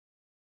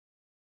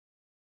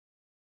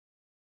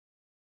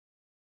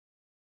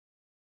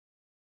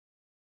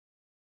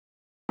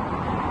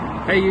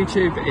Hey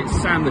YouTube, it's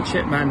Sam the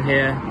Chip Man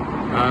here.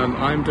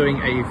 I'm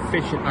doing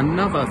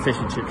another fish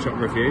and chip shop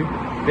review.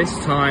 This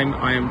time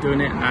I am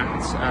doing it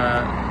at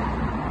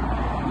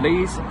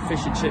Lee's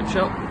Fish and Chip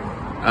Shop.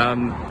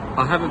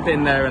 I haven't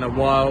been there in a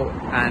while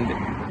and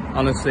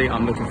honestly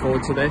I'm looking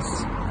forward to this.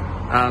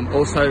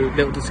 Also,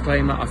 little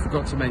disclaimer, I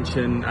forgot to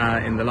mention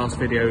in the last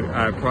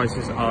video,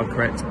 prices are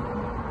correct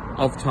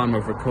of time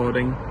of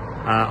recording.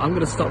 I'm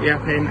going to stop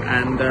yapping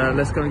and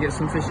let's go and get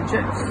some fish and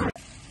chips.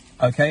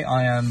 Okay,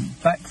 I am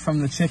back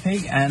from the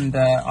chippy and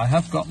I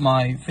have got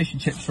my fish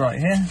and chips right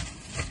here.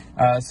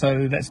 So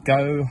let's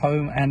go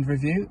home and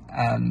review.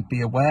 Be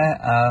aware,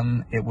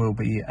 it will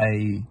be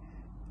a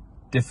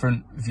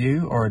different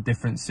view or a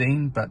different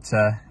scene, but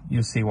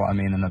you'll see what I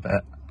mean in a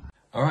bit.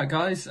 Alright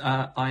guys,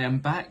 I am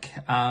back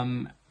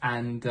and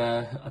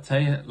I'll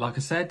tell you, like I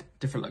said,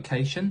 different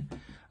location.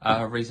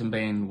 Reason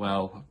being,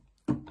 well,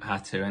 I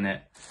had to,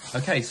 innit?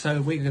 Okay,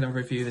 so we're going to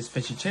review this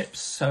fish and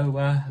chips,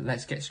 so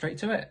let's get straight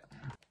to it.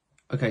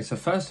 Okay, so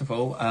first of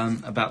all,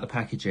 about the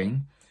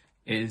packaging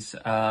is,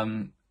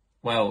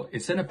 well,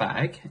 it's in a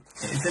bag.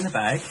 It is in a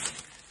bag,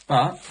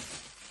 but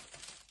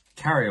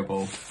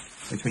carryable,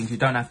 which means you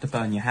don't have to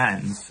burn your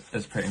hands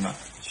as pretty much.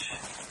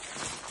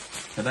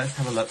 So let's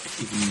have a look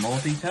even more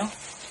detail.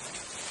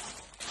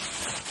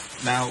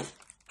 Now,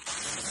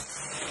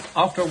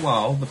 after a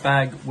while, the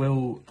bag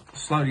will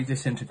slowly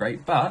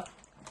disintegrate, but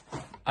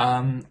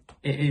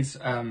it is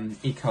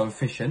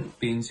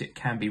eco-efficient, means it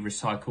can be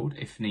recycled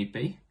if need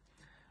be.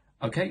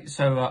 Okay,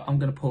 so I'm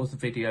going to pause the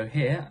video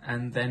here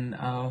and then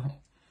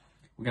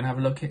we're going to have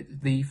a look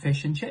at the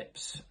fish and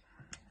chips.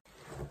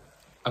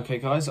 Okay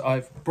guys,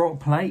 I've brought a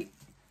plate.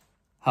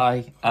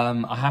 Hi,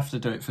 I have to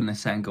do it from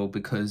this angle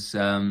because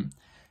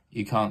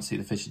you can't see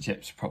the fish and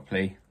chips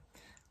properly.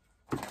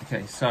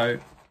 Okay, so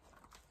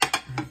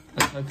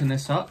let's open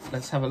this up.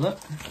 Let's have a look,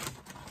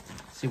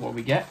 see what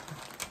we get.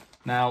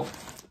 Now,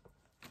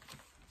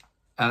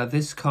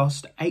 this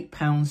cost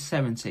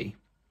 £8.70.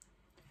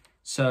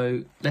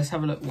 So let's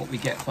have a look what we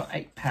get for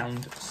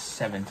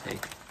 £8.70.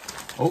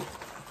 Oh,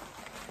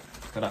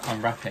 gotta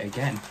unwrap it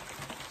again.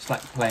 It's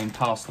like playing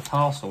pass the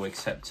parcel,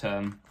 except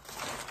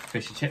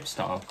fish and chip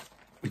style,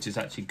 which is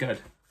actually good.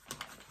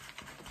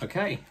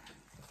 Okay,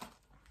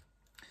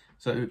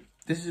 so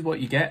this is what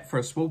you get for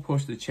a small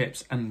portion of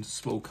chips and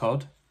small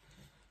cod.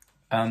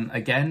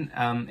 Again,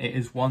 it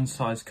is one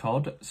size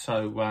cod,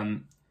 so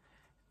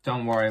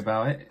don't worry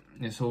about it.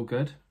 It's all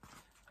good.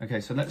 Okay,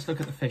 so let's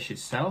look at the fish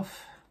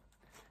itself.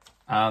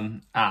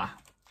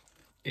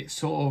 It's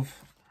sort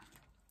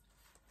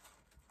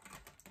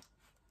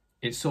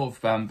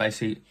of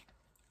basically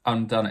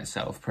undone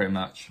itself pretty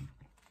much.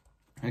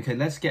 Okay,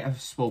 let's get a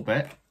small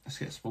bit.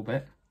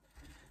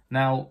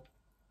 Now,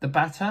 the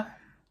batter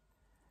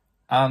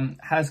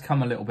has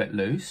come a little bit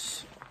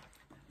loose,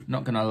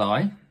 not gonna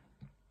lie,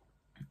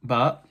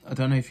 but I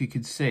don't know if you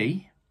could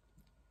see,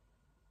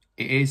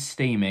 it is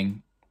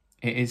steaming.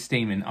 It is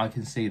steaming, I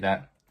can see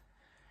that.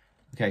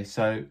 Okay,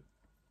 so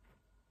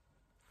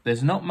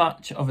there's not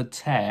much of a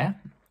tear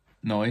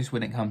noise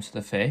when it comes to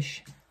the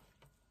fish,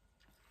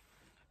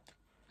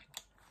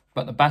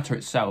 but the batter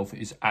itself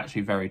is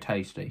actually very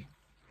tasty.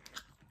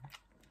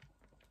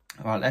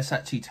 All right, let's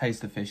actually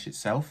taste the fish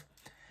itself.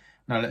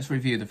 Now let's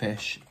review the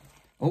fish.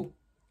 Oh,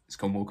 it's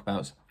gone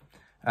walkabouts.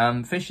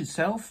 Fish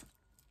itself,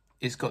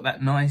 it's got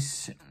that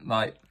nice,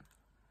 like,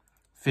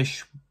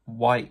 fish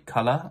white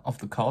colour of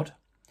the cod.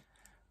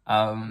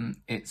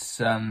 It's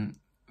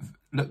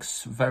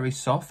looks very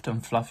soft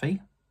and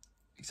fluffy.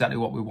 Exactly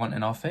what we want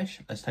in our fish.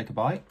 Let's take a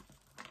bite.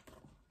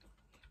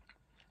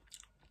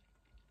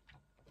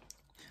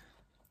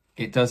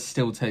 It does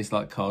still taste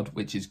like cod,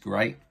 which is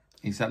great.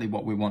 Exactly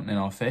what we want in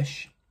our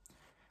fish.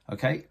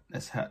 Okay,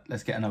 let's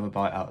get another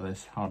bite out of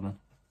this. Hold on.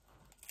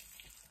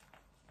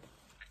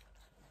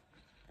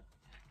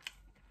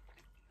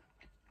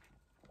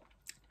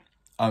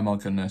 Oh my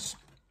goodness.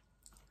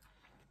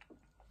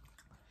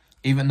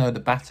 Even though the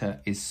batter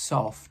is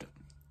soft,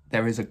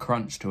 there is a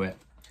crunch to it.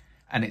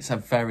 And it's a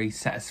very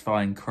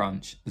satisfying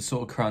crunch, the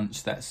sort of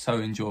crunch that's so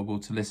enjoyable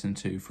to listen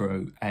to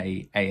through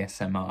a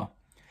ASMR.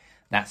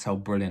 That's how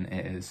brilliant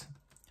it is.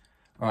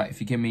 All right, if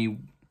you give me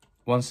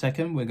 1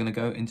 second, we're gonna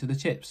go into the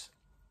chips.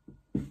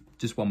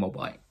 Just one more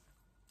bite.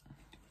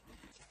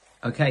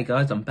 Okay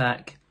guys, I'm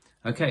back.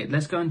 Okay,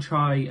 let's go and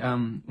try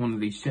one of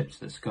these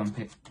chips. Let's go and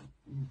pick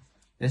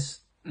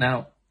this.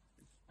 Now,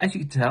 as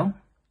you can tell,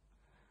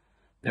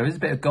 there is a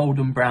bit of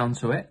golden brown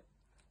to it.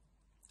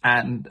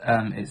 And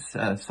it's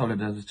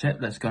solid as a chip.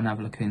 Let's go and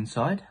have a look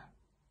inside.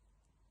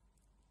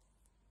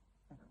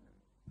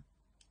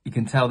 You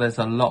can tell there's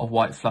a lot of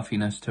white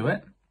fluffiness to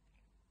it.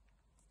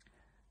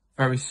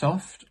 Very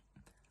soft.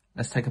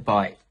 Let's take a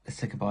bite.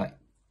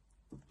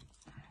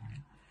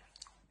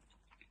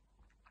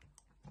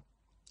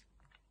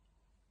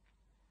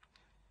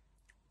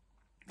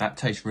 That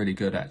tastes really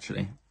good,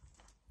 actually.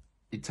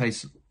 It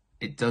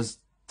does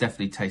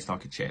definitely taste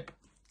like a chip.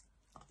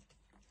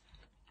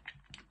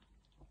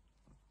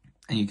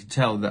 And you can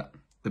tell that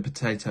the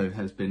potato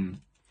has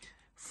been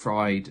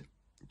fried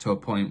to a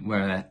point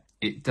where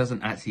it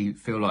doesn't actually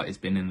feel like it's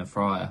been in the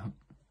fryer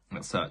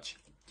as such.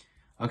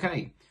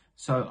 Okay,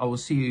 so I will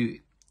see you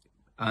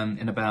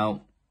in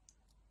about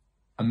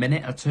a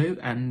minute or two,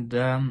 and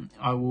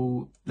I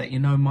will let you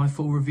know my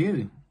full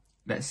review.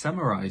 Let's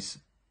summarize.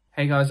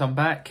 Hey guys, I'm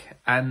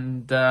back,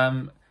 and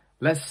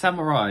let's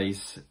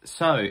summarize.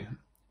 So,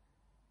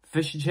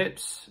 fish and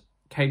chips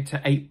came to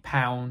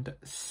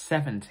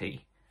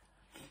 £8.70,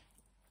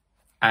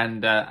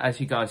 and as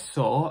you guys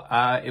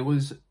saw, it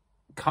was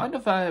kind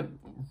of a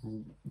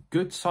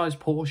good sized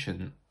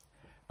portion.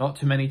 Not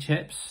too many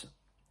chips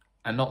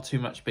and not too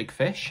much big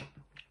fish.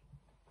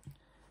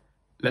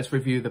 Let's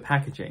review the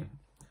packaging.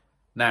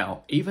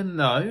 Now, even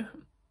though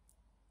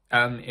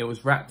it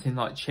was wrapped in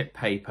like chip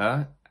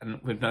paper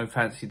and with no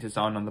fancy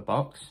design on the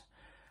box,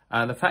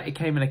 the fact it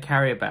came in a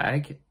carrier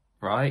bag,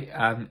 right,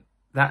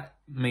 that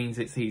means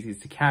it's easy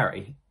to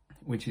carry,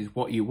 which is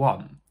what you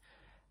want.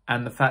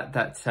 And the fact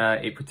that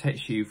it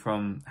protects you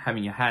from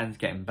having your hands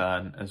getting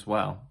burnt as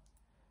well.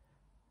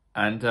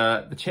 And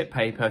the chip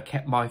paper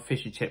kept my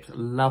fish and chips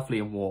lovely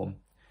and warm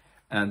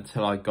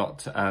until I got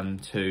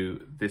to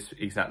this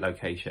exact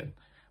location,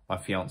 my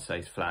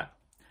fiance's flat.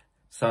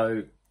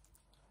 So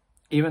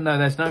even though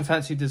there's no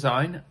fancy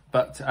design,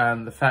 but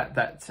the fact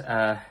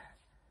that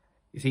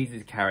it's easy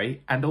to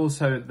carry, and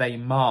also they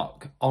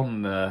mark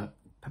on the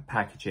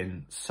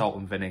packaging salt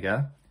and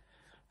vinegar.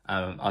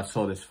 I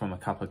saw this from a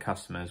couple of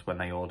customers when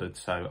they ordered,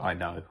 so I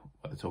know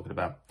what they're talking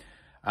about.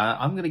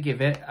 I'm going to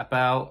give it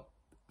about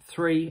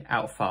 3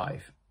 out of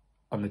 5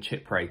 on the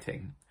chip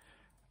rating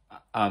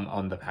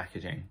on the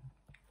packaging.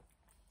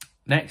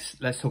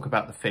 Next, let's talk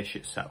about the fish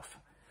itself.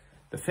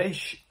 The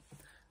fish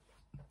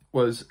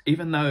was,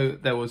 even though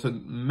there was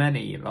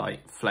many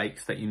like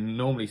flakes that you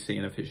normally see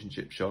in a fish and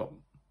chip shop,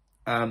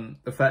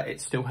 the fact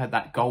it still had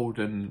that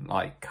golden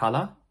like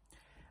colour,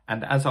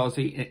 and as I was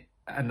eating it,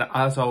 and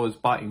as I was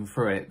biting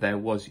through it, there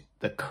was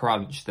the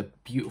crunch, the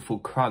beautiful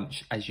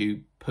crunch as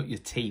you put your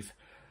teeth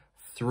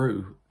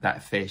through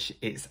that fish.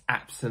 It's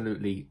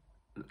absolutely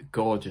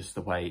gorgeous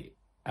the way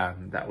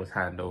that was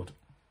handled.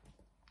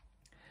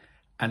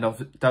 And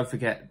don't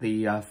forget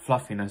the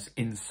fluffiness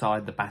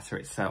inside the batter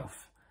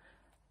itself.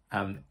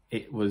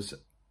 It was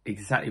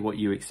exactly what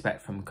you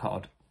expect from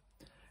cod.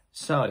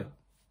 So,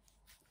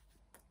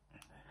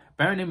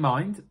 bearing in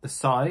mind the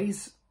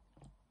size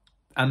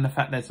and the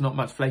fact there's not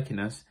much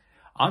flakiness,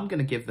 I'm going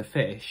to give the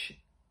fish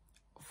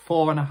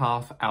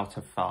 4.5 out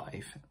of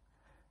 5.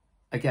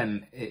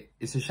 Again,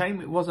 it's a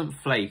shame it wasn't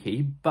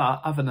flaky,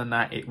 but other than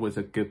that, it was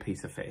a good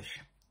piece of fish.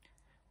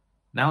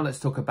 Now let's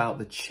talk about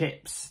the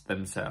chips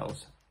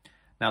themselves.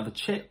 Now the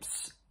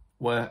chips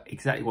were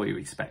exactly what you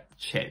expect,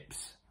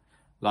 chips.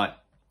 Like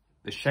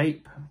the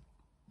shape,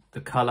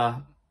 the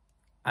colour,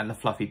 and the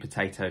fluffy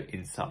potato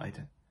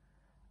inside.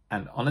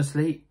 And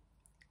honestly,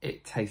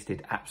 it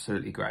tasted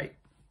absolutely great.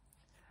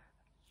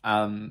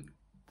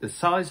 The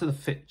size of the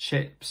fit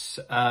chips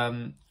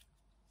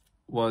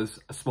was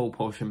a small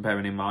portion,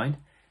 bearing in mind.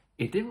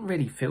 It didn't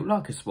really feel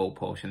like a small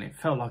portion, it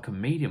felt like a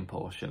medium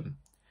portion,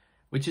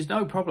 which is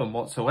no problem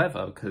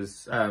whatsoever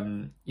because,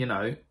 you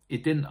know,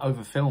 it didn't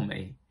overfill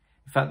me.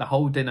 In fact, the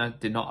whole dinner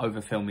did not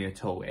overfill me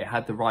at all. It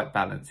had the right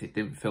balance. It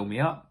didn't fill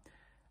me up,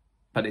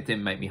 but it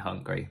didn't make me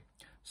hungry.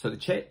 So the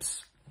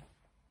chips,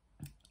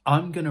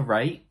 I'm going to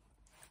rate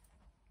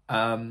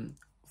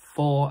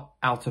 4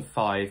 out of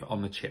 5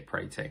 on the chip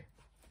rating.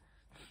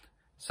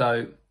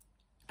 So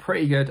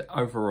pretty good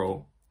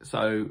overall.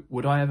 So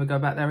would I ever go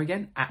back there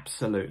again?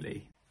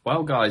 Absolutely.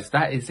 Well guys,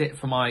 that is it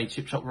for my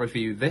chip shop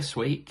review this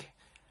week.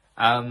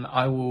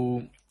 I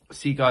will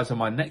see you guys on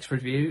my next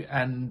review,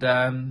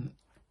 and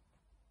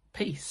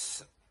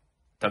peace.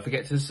 Don't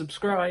forget to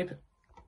subscribe.